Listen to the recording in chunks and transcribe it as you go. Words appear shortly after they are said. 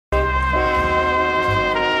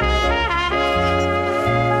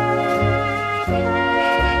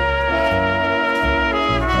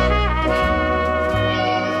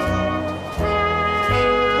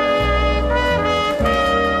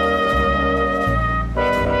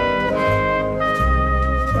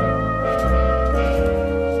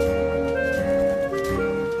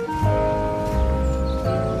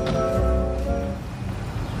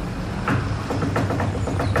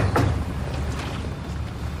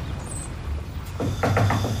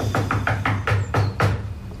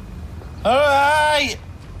All right.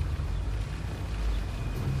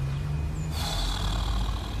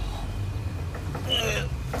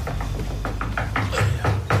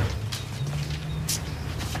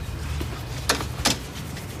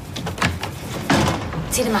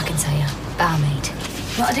 Tina McIntyre, barmaid.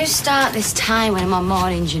 But I do start this time when I'm on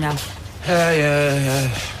mornings, you know. Yeah.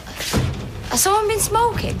 Has someone been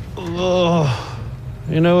smoking? Oh,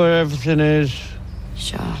 you know where everything is?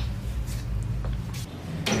 Sure.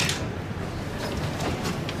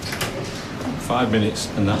 Five minutes,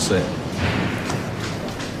 and that's it.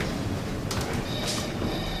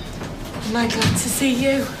 Am I glad to see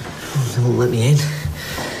you? They wouldn't let me in.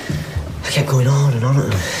 I kept going on and on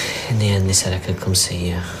at them. In the end, they said I could come see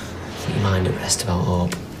you. Put your mind at rest about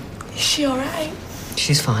Hope. Is she all right?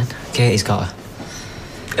 She's fine. Katie's got her.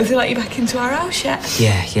 Have they let you back into our house yet?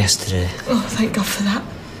 Yeah, yesterday. Oh, thank God for that.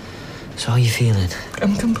 So how are you feeling?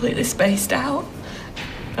 I'm completely spaced out.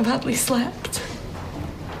 I've hardly slept.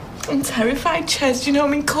 I'm terrified, Ches. You know,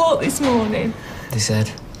 I'm in court this morning. They said.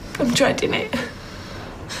 I'm dreading it.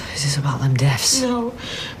 Is this about them deaths? No.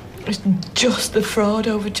 It's just the fraud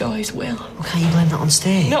over Joy's will. Well, can't you blame that on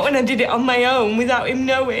Steve? Not when I did it on my own without him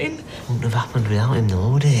knowing. Wouldn't have happened without him,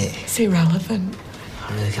 though, would it? It's irrelevant.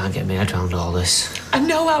 I really can't get my head around all this. I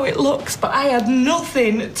know how it looks, but I had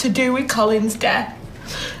nothing to do with Colin's death.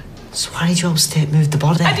 So why did you upstate move the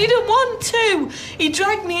body? I didn't want to. He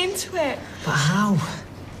dragged me into it. But how?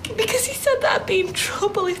 Because he said that I'd be in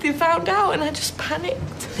trouble if they found out, and I just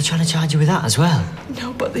panicked. They're trying to charge you with that as well?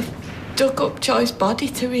 No, but they dug up Joy's body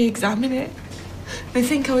to re-examine it. They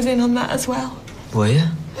think I was in on that as well. Were you?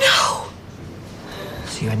 No!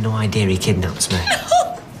 So you had no idea he kidnapped me?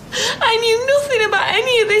 No! I knew nothing about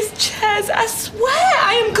any of this, Ches. I swear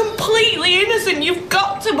I am completely innocent. You've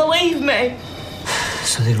got to believe me.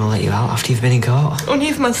 So they're going to let you out after you've been in court? Only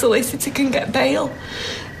if my solicitor can get bail.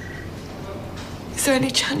 Is there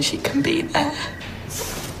any chance you can be there?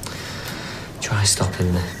 Try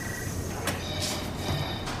stopping me.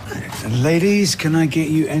 Ladies, can I get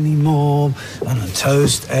you any more, I don't know,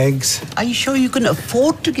 toast, eggs? Are you sure you can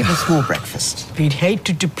afford to give us more breakfast? We'd hate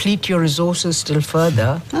to deplete your resources still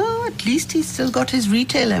further. Oh, at least he's still got his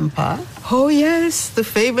retail empire. Oh, yes, the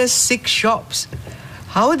famous 6 shops.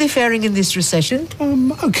 How are they faring in this recession?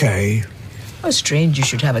 Okay. Oh, strange you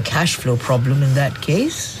should have a cash flow problem in that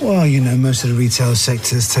case. Well, you know, most of the retail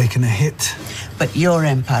sector's taken a hit. But your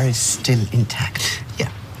empire is still intact.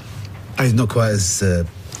 Yeah. It's not quite as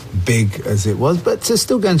big as it was, but it's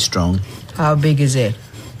still going strong. How big is it?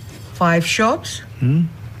 5 shops?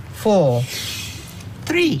 4?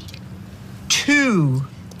 3. 2.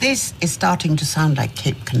 This is starting to sound like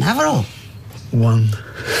Cape Canaveral. 1.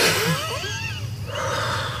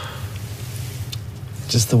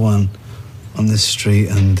 Just the one on this street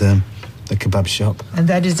and the kebab shop. And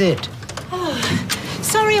that is it?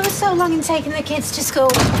 Sorry it was so long in taking the kids to school.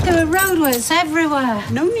 There were roadworks everywhere.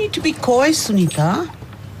 No need to be coy, Sunita.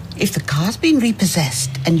 If the car's been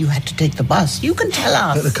repossessed and you had to take the bus, you can tell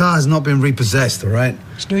us. But the car has not been repossessed, all right?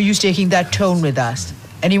 It's no use taking that tone with us.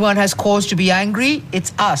 Anyone has cause to be angry,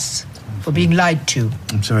 it's us for being lied to.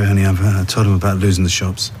 I'm sorry, honey. I've told him about losing the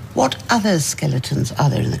shops. What other skeletons are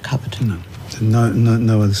there in the cupboard?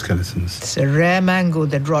 No other skeletons. It's a rare mango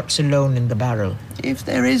that rots alone in the barrel. If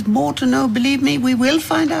there is more to know, believe me, we will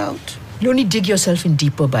find out. You only dig yourself in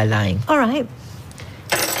deeper by lying. All right.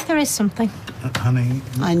 There is something. Honey.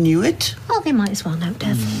 I knew it. Well, they might as well know,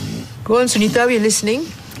 Dev. Go on, Sunita, we're listening.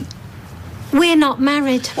 We're not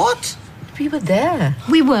married. What? We were there.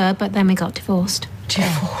 We were, but then we got divorced.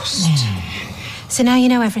 Divorced? So now you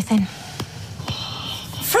know everything.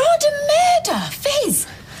 Fraud and murder, Fizz.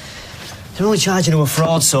 They're only charging him with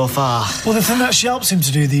fraud so far. Well, they think that she helps him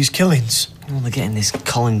to do these killings. Well, they're getting this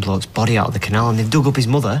Colin bloke's body out of the canal and they've dug up his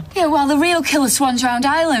mother. Yeah, well, the real killer swans round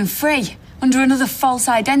Ireland free. Under another false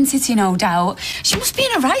identity, no doubt. She must be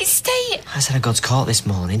in a right state. I said I got to court this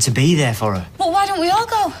morning to be there for her. Well, why don't we all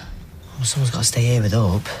go? Well, someone's got to stay here with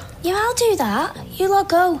Hope. Yeah, I'll do that. You lot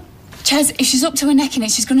go. Ches, if she's up to her neck in it,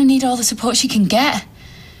 she's going to need all the support she can get.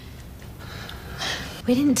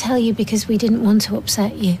 We didn't tell you because we didn't want to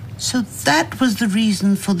upset you. So that was the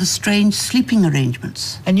reason for the strange sleeping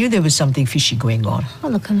arrangements. I knew there was something fishy going on.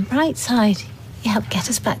 Well, look on the bright side. You helped get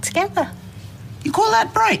us back together. You call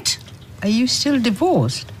that bright? Are you still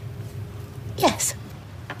divorced? Yes.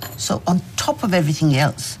 So on top of everything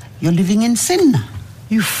else, you're living in sin now.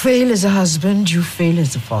 You fail as a husband, you fail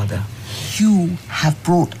as a father. You have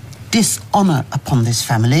brought dishonor upon this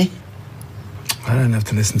family. I don't have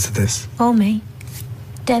to listen to this. Or me.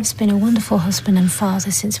 Dev's been a wonderful husband and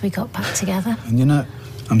father since we got back together. And you know,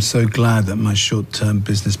 I'm so glad that my short-term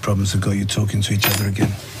business problems have got you talking to each other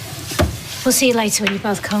again. We'll see you later when you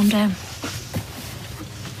both calm down.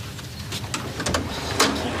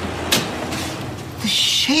 The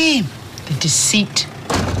shame. The deceit.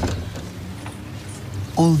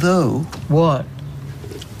 Although What?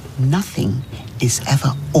 nothing is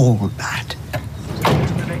ever all bad.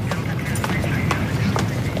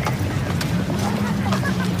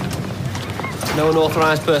 No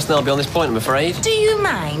unauthorised personnel beyond this point, I'm afraid. Do you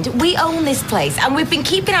mind? We own this place and we've been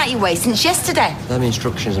keeping out your way since yesterday. They're my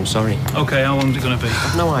instructions, I'm sorry. OK, how long's it going to be?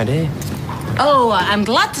 I've no idea. Oh, I'm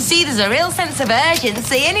glad to see there's a real sense of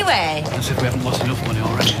urgency anyway. As if we haven't lost enough money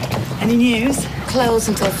already. Any news? Closed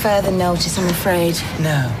until further notice, I'm afraid.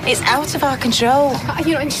 No. It's out of our control. Are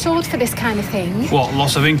you not insured for this kind of thing? What,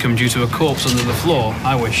 loss of income due to a corpse under the floor?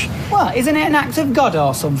 I wish. Well, isn't it an act of God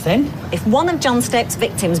or something? If one of John Stape's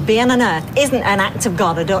victims being on Earth isn't an act of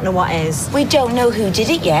God, I don't know what is. We don't know who did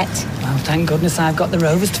it yet. Well, thank goodness I've got the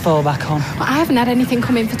Rovers to fall back on. Well, I haven't had anything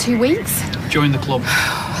come in for 2 weeks. Join the club.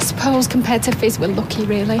 I suppose compared to Fizz, we're lucky,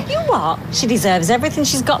 really. You what? She deserves everything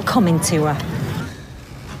she's got coming to her.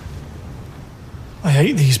 I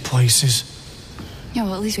hate these places. Yeah,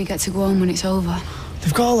 well, at least we get to go home when it's over.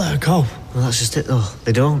 They've got to let her go. Well, that's just it, though.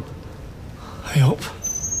 They don't. I hope.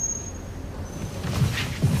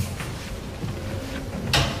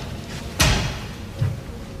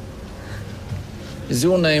 Is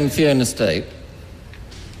your name Fiona Stape?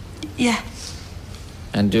 Yeah.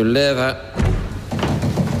 And you live at...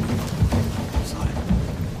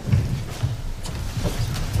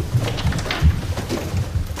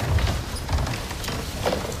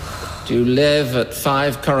 Do you live at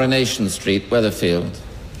 5 Coronation Street, Weatherfield?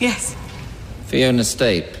 Yes. Fiona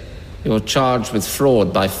Stape, you're charged with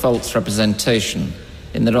fraud by false representation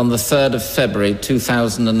in that on the 3rd of February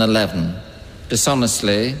 2011,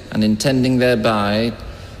 dishonestly and intending thereby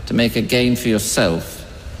to make a gain for yourself,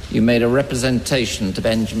 you made a representation to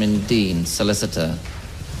Benjamin Dean, solicitor,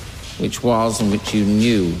 which was and which you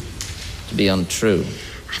knew to be untrue.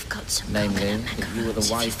 I've got some. Namely, that you were the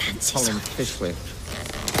wife of Colin Fishwick,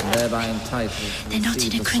 and thereby entitled to They're not in a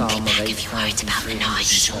receive the crinkly sum of bag if you're worried about the noise.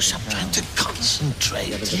 So I'm trying to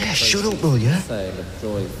concentrate. Yeah, shut up, will you? Sale of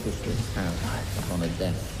Joy Fishwick's house upon a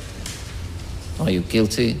death. Are you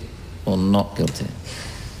guilty or not guilty?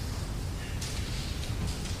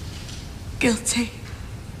 Guilty.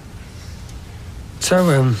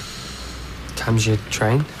 So, time's your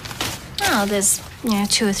train? Oh, there's,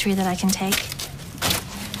 2 or 3 that I can take.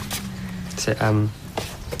 Is it,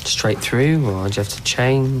 straight through, or do you have to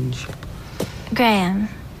change? Graham,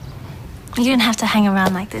 you don't have to hang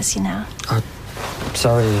around like this, Oh,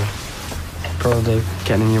 sorry. Probably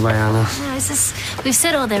getting in your way, Anna. No, it's just, we've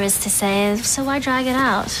said all there is to say, so why drag it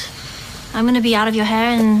out? I'm going to be out of your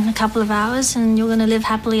hair in a couple of hours, and you're going to live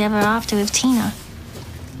happily ever after with Tina.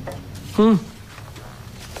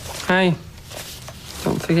 Hey,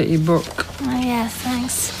 don't forget your book. Oh, yeah,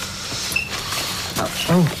 thanks.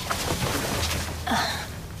 Oh.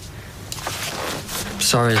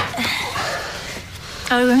 Sorry.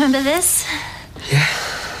 Oh, remember this? Yeah.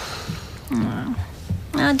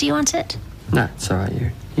 Oh, do you want it? Nah, it's all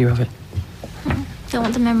right. You have it. Don't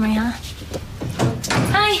want the memory, huh?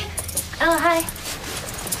 Hi. Oh, hi.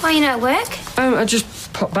 Why, you not at work? I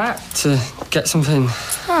just popped back to get something.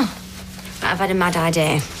 Oh, I've had a mad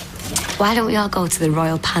idea. Why don't we all go to the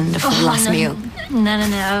Royal Panda for the last meal?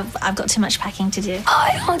 No. I've got too much packing to do. Oh,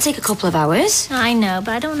 it won't take a couple of hours. I know,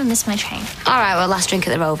 but I don't want to miss my train. All right, well, last drink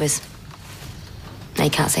at the Rovers. No,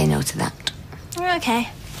 you can't say no to that. Okay.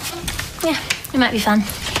 Yeah, it might be fun.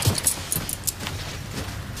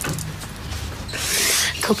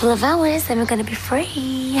 Couple of hours, then we're going to be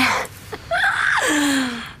free.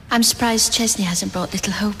 I'm surprised Chesney hasn't brought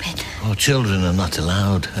little Hope in. Oh, children are not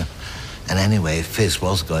allowed. And anyway, if Fizz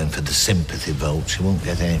was going for the sympathy vote, she won't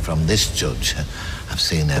get any from this judge. I've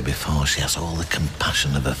seen her before. She has all the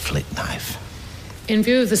compassion of a flick knife. In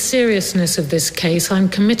view of the seriousness of this case, I'm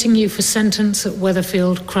committing you for sentence at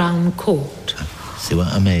Weatherfield Crown Court. See what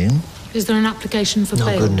I mean? Is there an application for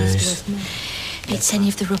bail? Good news. It's any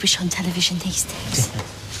of the rubbish on television these days.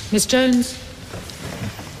 Miss Jones?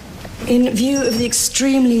 In view of the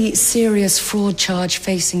extremely serious fraud charge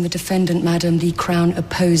facing the defendant, Madam, the Crown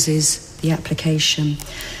opposes the application.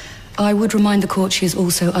 I would remind the court she is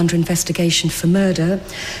also under investigation for murder,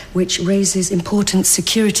 which raises important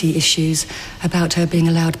security issues about her being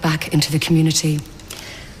allowed back into the community.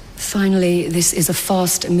 Finally, this is a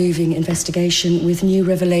fast-moving investigation with new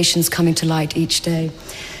revelations coming to light each day.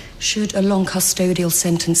 Should a long custodial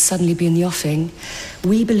sentence suddenly be in the offing,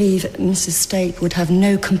 we believe Mrs. Stape would have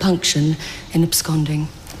no compunction in absconding.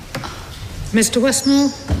 Mr. Westmore?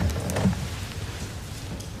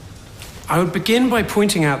 I would begin by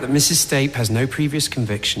pointing out that Mrs. Stape has no previous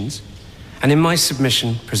convictions and in my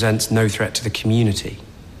submission presents no threat to the community.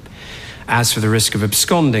 As for the risk of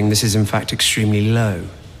absconding, this is in fact extremely low.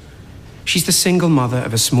 She's the single mother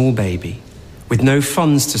of a small baby with no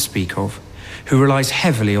funds to speak of, who relies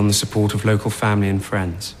heavily on the support of local family and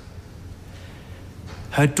friends.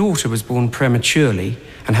 Her daughter was born prematurely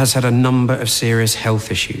and has had a number of serious health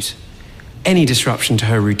issues. Any disruption to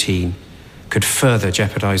her routine could further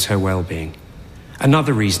jeopardize her well-being.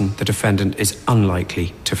 Another reason the defendant is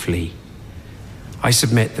unlikely to flee. I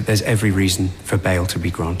submit that there's every reason for bail to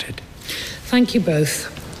be granted. Thank you both.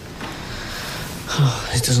 Oh,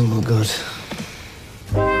 this doesn't look good.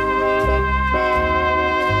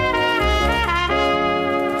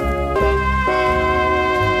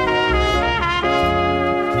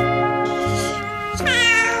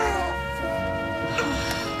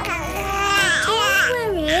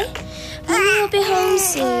 Don't worry. Mummy will be home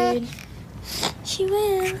soon. She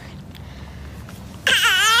will.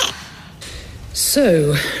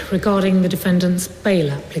 So, regarding the defendant's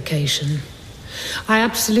bail application, I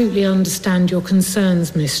absolutely understand your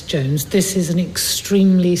concerns, Miss Jones. This is an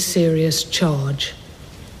extremely serious charge.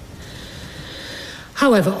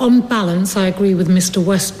 However, on balance, I agree with Mr.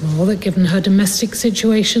 Westmore that given her domestic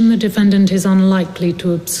situation, the defendant is unlikely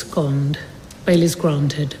to abscond. Bail is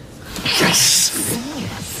granted. Yes!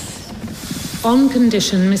 On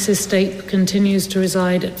condition Mrs. Stape continues to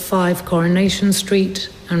reside at 5 Coronation Street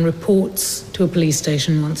and reports to a police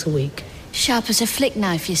station once a week. Sharp as a flick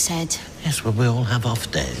knife, you said. Yes, well, we all have off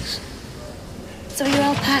days. So you're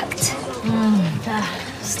all packed?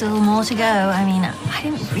 Still more to go. I mean, I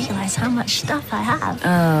didn't realise how much stuff I have. Oh,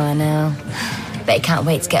 I know. Bet you can't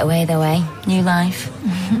wait to get away, though, eh? New life.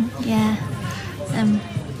 Yeah.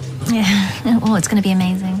 Yeah. Oh, it's going to be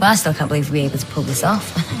amazing. Well, I still can't believe we'll be able to pull this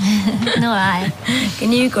off. Nor I.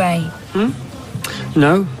 Can you, Gray?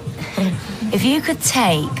 No. If you could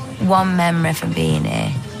take one memory from being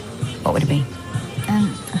here, what would it be?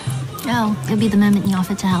 It'll be the moment you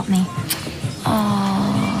offered to help me.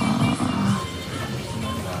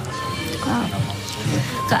 Well,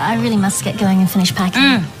 God, I really must get going and finish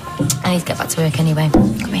packing. I need to get back to work anyway.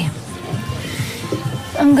 Come here.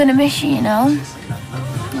 I'm gonna miss you, you know.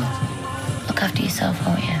 Look after yourself,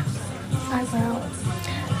 won't you? I will.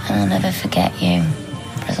 And I'll never forget you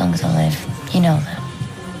for as long as I live. You know that.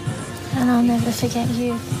 And I'll never forget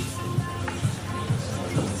you.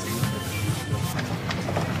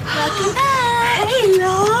 Welcome back.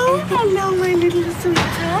 Hello. Hello, my little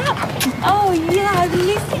sweetheart. Oh, yeah, I've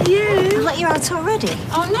missed you. I let you out already.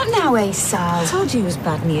 Oh, not now, Asa. I told you it was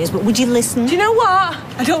bad news, but would you listen? Do you know what?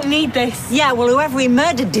 I don't need this. Yeah, well, whoever he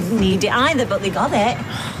murdered didn't need it either, but they got it.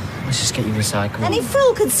 Let's just get you recycled. Any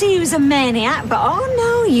fool could see he was a maniac, but oh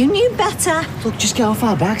no, you knew better. Look, just get off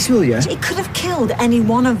our backs, will you? It could have killed any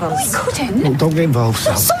one of us. No, it couldn't. Look, don't get involved,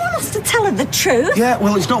 Sam. Someone has to tell her the truth. Yeah,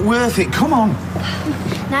 well, it's not worth it. Come on.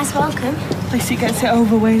 Nice welcome. At least he gets it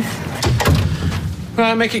over with.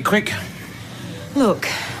 Right, make it quick. Look,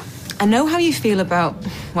 I know how you feel about,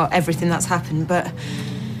 well, everything that's happened, but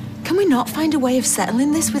can we not find a way of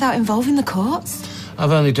settling this without involving the courts?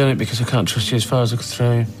 I've only done it because I can't trust you as far as I could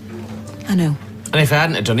throw you. I know. And if I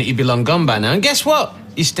hadn't have done it, you'd be long gone by now. And guess what?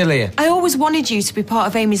 You're still here. I always wanted you to be part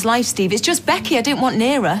of Amy's life, Steve. It's just Becky I didn't want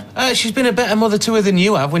near her. She's been a better mother to her than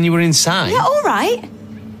you have when you were inside. Yeah, all right.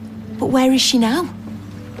 But where is she now?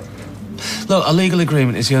 Look, a legal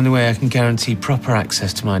agreement is the only way I can guarantee proper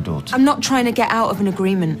access to my daughter. I'm not trying to get out of an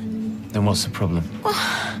agreement. Then what's the problem? Well,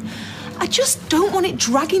 I just don't want it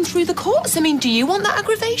dragging through the courts. I mean, do you want that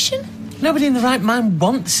aggravation? Nobody in the right mind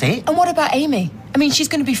wants it. And what about Amy? I mean, she's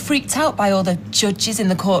going to be freaked out by all the judges in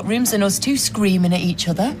the courtrooms and us two screaming at each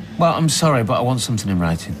other. Well, I'm sorry, but I want something in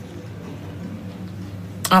writing.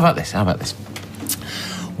 How about this?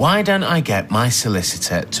 Why don't I get my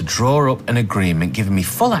solicitor to draw up an agreement giving me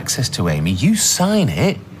full access to Amy, you sign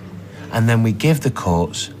it, and then we give the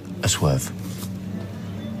courts a swerve.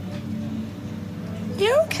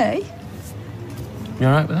 You're okay? You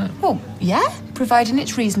all right with that? Well, yeah, providing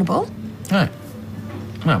it's reasonable. Right,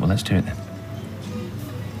 well, let's do it then.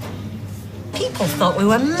 People thought we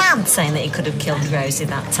were mad saying that he could have killed Rosie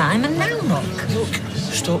that time, and now look.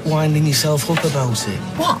 Stop winding yourself up about it.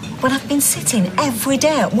 What? When I've been sitting every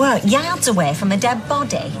day at work, yards away from a dead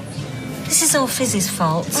body. This is all Fizz's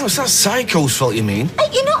fault. Oh, it's that psycho's fault, you mean? Hey,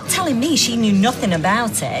 you're not telling me she knew nothing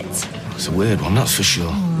about it. It's a weird one, that's for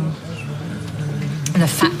sure. And the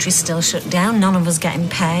factory's still shut down, none of us getting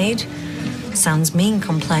paid. Sounds mean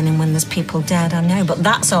complaining when there's people dead, I know, but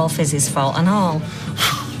that's all Fizz's fault and all.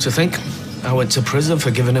 To think, I went to prison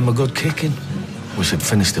for giving him a good kicking. Wish I'd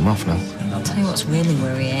finished him off now. I'll tell you what's really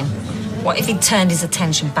worrying. What if he'd turned his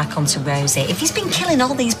attention back onto Rosie? If he's been killing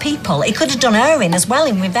all these people, he could have done her in as well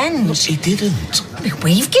in revenge. Look, he didn't.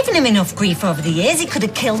 We've given him enough grief over the years. He could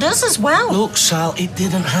have killed us as well. Look, Sal, it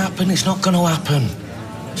didn't happen. It's not going to happen.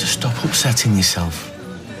 Just stop upsetting yourself.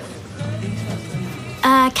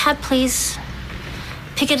 Cab, please.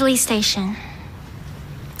 Piccadilly Station.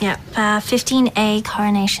 Yep, 15A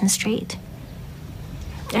Coronation Street.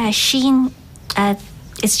 Sheen,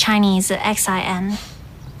 it's Chinese, Xin.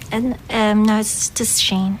 And, no, it's just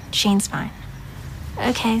Sheen. Sheen's fine.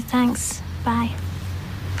 Okay, thanks. Bye.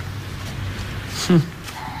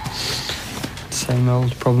 Same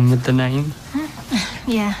old problem with the name.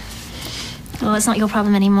 Yeah. Well, it's not your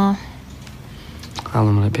problem anymore. How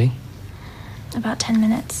long will it be? About 10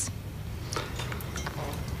 minutes.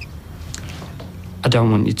 I don't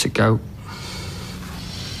want you to go.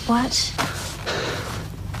 What?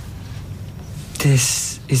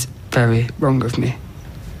 This is very wrong of me,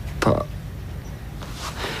 but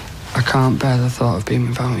I can't bear the thought of being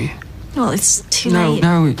without you. Well, it's too late.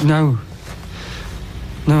 No,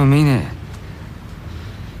 I mean it.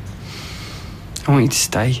 I want you to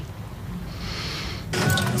stay.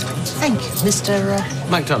 Thank you, Mr.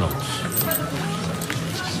 McDonald's.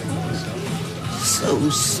 So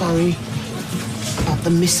sorry about the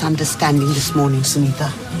misunderstanding this morning,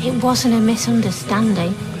 Sunita. It wasn't a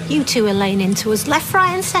misunderstanding. You two are laying into us left,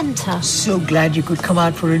 right and centre. So glad you could come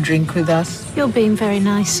out for a drink with us. You're being very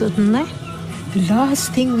nice suddenly. The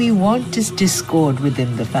last thing we want is discord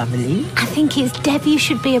within the family. I think it's Deb you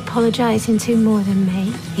should be apologising to more than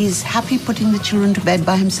me. He's happy putting the children to bed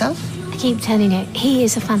by himself? I keep telling you, he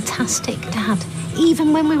is a fantastic dad.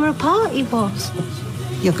 Even when we were apart, he was.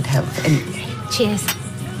 Your good health, anyway. Cheers.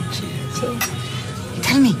 Cheers.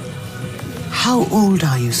 Tell me, how old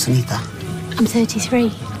are you, Sunita? I'm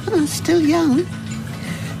 33. Oh, still young.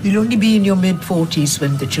 You'll only be in your mid-40s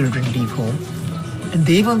when the children leave home. And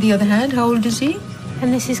Dave, on the other hand, how old is he?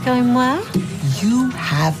 And this is going well? You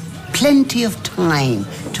have plenty of time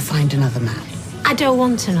to find another man. I don't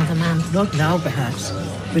want another man. Not now, perhaps.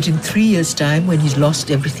 But in 3 years' time, when he's lost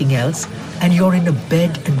everything else, and you're in a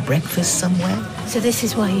bed and breakfast somewhere. So this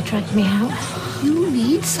is why you dragged me out? You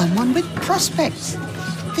need someone with prospects.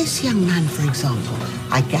 This young man, for example,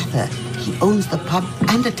 I gather he owns the pub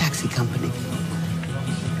and a taxi company.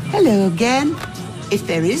 Hello again. If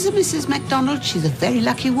there is a Mrs. MacDonald, she's a very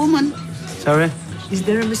lucky woman. Sorry? Is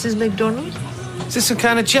there a Mrs. MacDonald? Is this some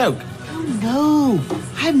kind of joke? Oh, no.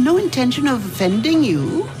 I have no intention of offending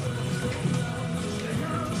you.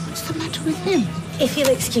 What's the matter with him? If you'll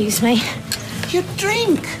excuse me. Your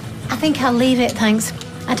drink. I think I'll leave it, thanks.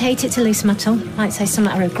 I'd hate it to lose my tongue. Might say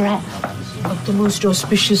something I regret. Not the most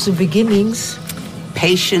auspicious of beginnings.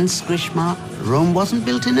 Patience, Grishma. Rome wasn't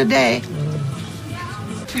built in a day.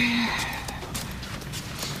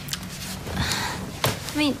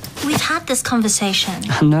 I mean, we've had this conversation.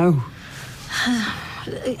 I know.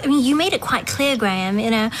 I mean, you made it quite clear, Graham.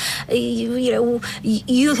 You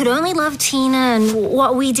could only love Tina, and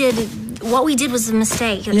what we did was a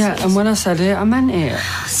mistake. Yeah, and when I said it, I meant it.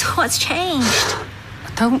 So what's changed?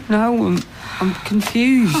 I don't know. I'm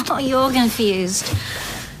confused. Oh, you're confused.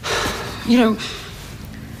 You know,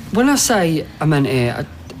 when I say I meant it,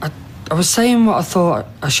 I was saying what I thought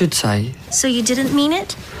I should say. So you didn't mean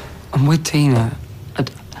it? I'm with Tina.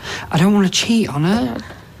 I don't want to cheat on her.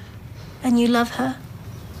 And you love her?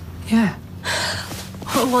 Yeah.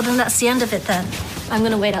 Well, then that's the end of it, then. I'm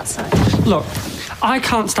going to wait outside. Look, I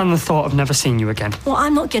can't stand the thought of never seeing you again. Well,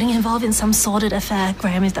 I'm not getting involved in some sordid affair,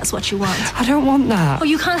 Graham, if that's what you want. I don't want that. Oh,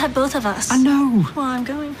 you can't have both of us. I know. Well, I'm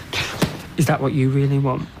going. Is that what you really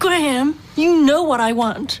want? Graham, you know what I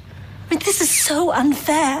want. I mean, this is so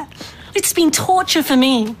unfair. It's been torture for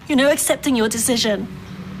me, accepting your decision.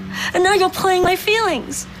 And now you're playing my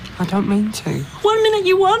feelings. I don't mean to. 1 minute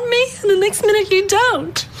you want me, and the next minute you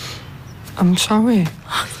don't. I'm sorry.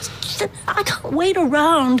 I can't wait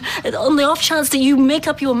around on the off chance that you make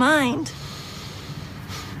up your mind.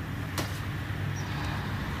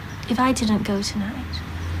 If I didn't go tonight...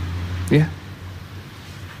 Yeah?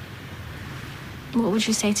 What would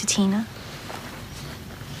you say to Tina?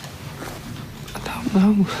 I don't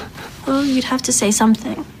know. Well, you'd have to say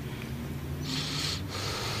something.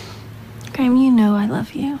 Graham, you know I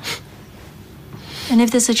love you. And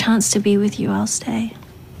if there's a chance to be with you, I'll stay.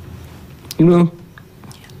 You know?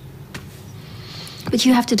 But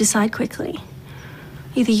you have to decide quickly.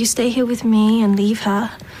 Either you stay here with me and leave her,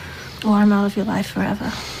 or I'm out of your life forever.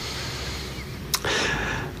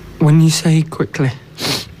 When you say quickly?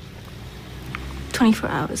 24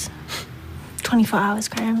 hours. 24 hours,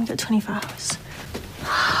 Graham. We've got 24 hours.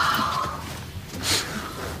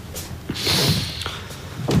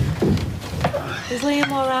 Is Liam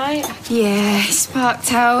all right? Yeah, he's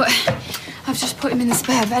sparked out. I've just put him in the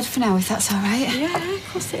spare bed for now, if that's all right. Yeah, of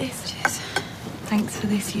course it is. Cheers. Thanks for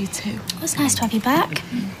this, you two. It was nice to have you back.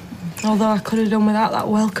 Although I could have done without that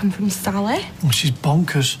welcome from Sally. Well, she's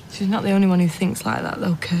bonkers. She's not the only one who thinks like that,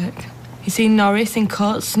 though, Kirk. You see Norris in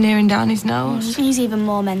court sneering down his nose. He's even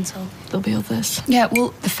more mental. There'll be others. Yeah,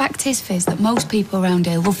 well, the fact is, Fizz, that most people around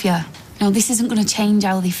here love you. Now, this isn't going to change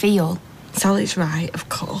how they feel. Sally's right, of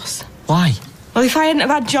course. Why? Well, if I hadn't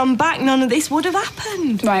have had John back, none of this would have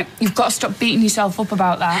happened. Right, you've got to stop beating yourself up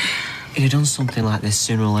about that. He'd have done something like this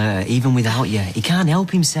sooner or later, even without you. He can't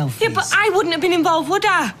help himself. Yeah, but I wouldn't have been involved, would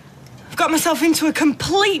I? I've got myself into a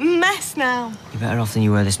complete mess now. You're better off than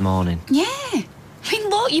you were this morning. Yeah. I mean,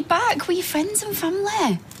 look, you're back with your friends and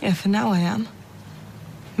family. Yeah, for now I am.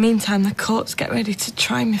 Meantime, the courts get ready to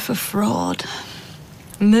try me for fraud.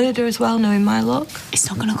 Murder as well, knowing my luck. It's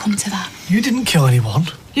not going to come to that. You didn't kill anyone.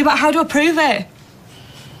 Yeah, but how do I prove it?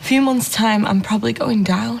 A few months' time, I'm probably going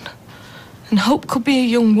down. And Hope could be a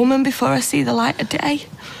young woman before I see the light of day.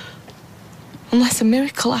 Unless a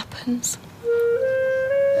miracle happens.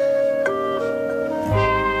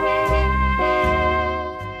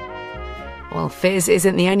 Well, Fizz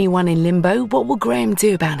isn't the only one in limbo. What will Graham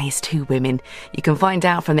do about his two women? You can find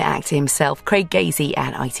out from the actor himself, Craig Gazy,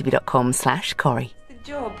 at itv.com/Corrie.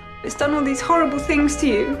 Job. It's done all these horrible things to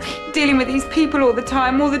you. Dealing with these people all the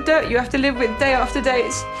time, all the dirt you have to live with day after day.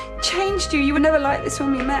 It's changed you. You were never like this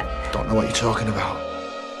when we met. Don't know what you're talking about.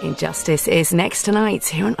 Injustice is next tonight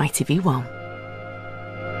here on ITV1.